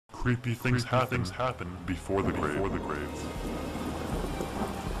Creepy things happen before the grave.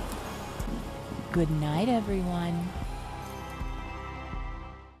 Good night, everyone.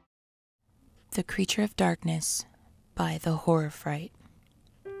 The Creature of Darkness by TheHorrorFright.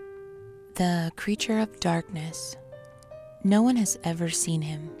 The Creature of Darkness. No one has ever seen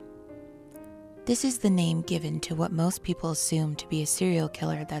him. This is the name given to what most people assume to be a serial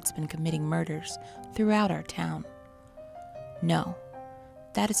killer that's been committing murders throughout our town. No,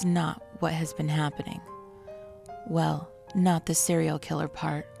 that is not what has been happening. Well, not the serial killer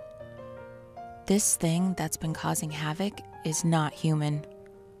part. This thing that's been causing havoc is not human.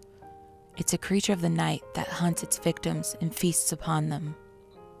 It's a creature of the night that hunts its victims and feasts upon them.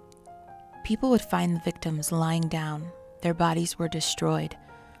 People would find the victims lying down. Their bodies were destroyed,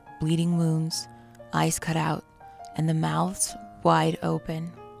 bleeding wounds, eyes cut out, and the mouths wide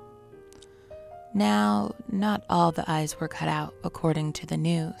open. Now, not all the eyes were cut out, according to the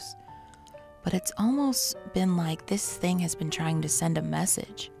news, but it's almost been like this thing has been trying to send a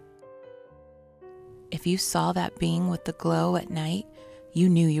message. If you saw that being with the glow at night, you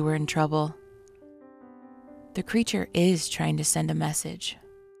knew you were in trouble. The creature is trying to send a message.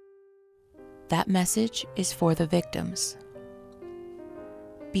 That message is for the victims.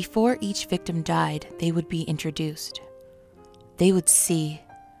 Before each victim died, they would be introduced. They would see.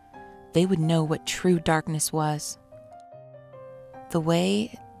 They would know what true darkness was. The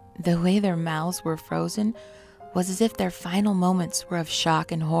way their mouths were frozen was as if their final moments were of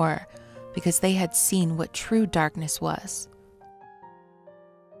shock and horror, because they had seen what true darkness was.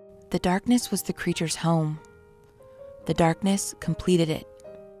 The darkness was the creature's home. The darkness completed it.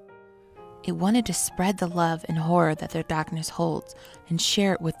 It wanted to spread the love and horror that the darkness holds and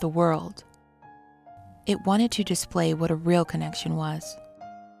share it with the world. It wanted to display what a real connection was.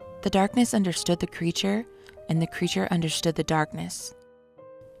 The darkness understood the creature, and the creature understood the darkness.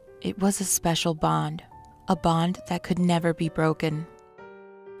 It was a special bond, a bond that could never be broken.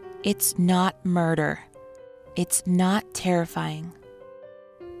 It's not murder. It's not terrifying.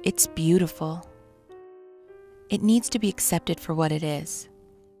 It's beautiful. It needs to be accepted for what it is.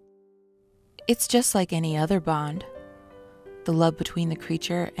 It's just like any other bond. The love between the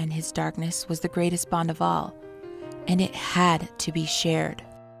creature and his darkness was the greatest bond of all, and it had to be shared.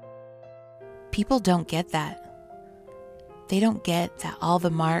 People don't get that. They don't get that all the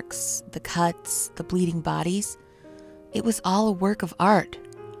marks, the cuts, the bleeding bodies, it was all a work of art.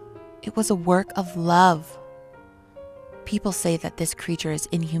 It was a work of love. People say that this creature is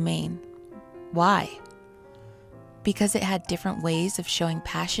inhumane. Why? Because it had different ways of showing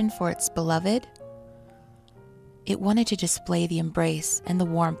passion for its beloved? It wanted to display the embrace and the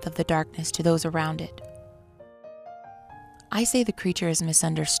warmth of the darkness to those around it. I say the creature is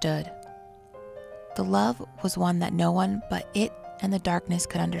misunderstood. The love was one that no one but it and the darkness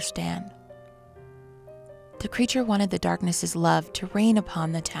could understand. The creature wanted the darkness's love to reign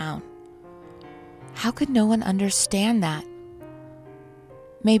upon the town. How could no one understand that?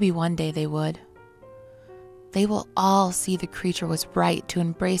 Maybe one day they would. They will all see the creature was right to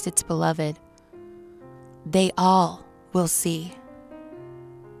embrace its beloved. They all will see.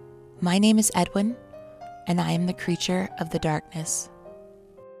 My name is Edwin, and I am the creature of the darkness.